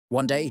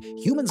One day,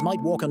 humans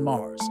might walk on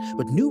Mars,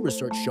 but new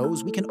research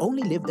shows we can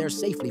only live there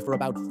safely for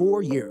about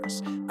 4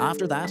 years.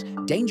 After that,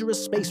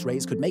 dangerous space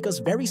rays could make us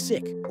very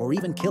sick or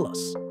even kill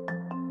us.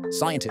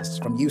 Scientists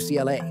from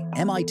UCLA,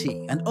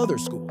 MIT, and other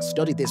schools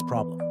studied this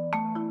problem.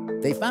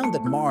 They found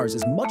that Mars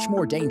is much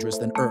more dangerous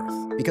than Earth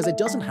because it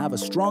doesn't have a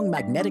strong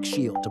magnetic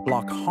shield to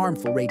block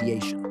harmful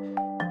radiation.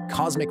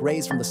 Cosmic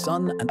rays from the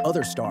Sun and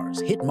other stars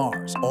hit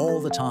Mars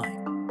all the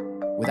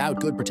time. Without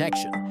good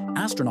protection,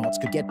 astronauts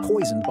could get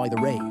poisoned by the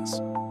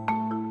rays.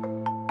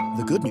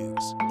 The good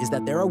news is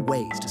that there are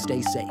ways to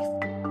stay safe.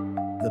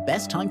 The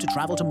best time to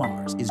travel to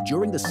Mars is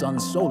during the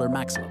Sun's solar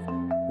maximum,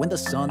 when the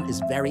Sun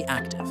is very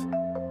active.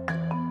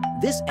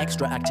 This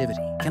extra activity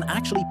can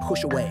actually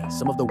push away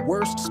some of the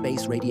worst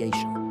space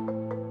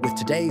radiation. With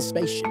today's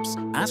spaceships,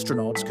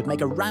 astronauts could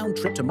make a round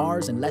trip to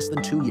Mars in less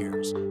than 2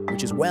 years,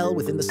 which is well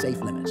within the safe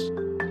limit.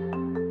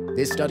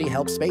 This study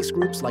helps space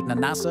groups like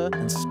NASA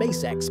and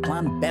SpaceX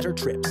plan better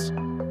trips.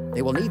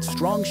 They will need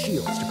strong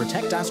shields to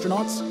protect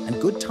astronauts and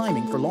good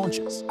timing for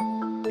launches.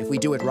 If we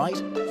do it right,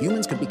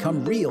 humans could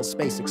become real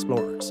space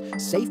explorers,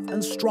 safe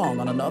and strong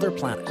on another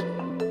planet.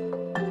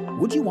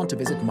 Would you want to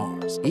visit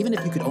Mars, even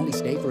if you could only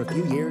stay for a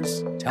few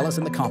years? Tell us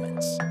in the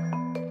comments.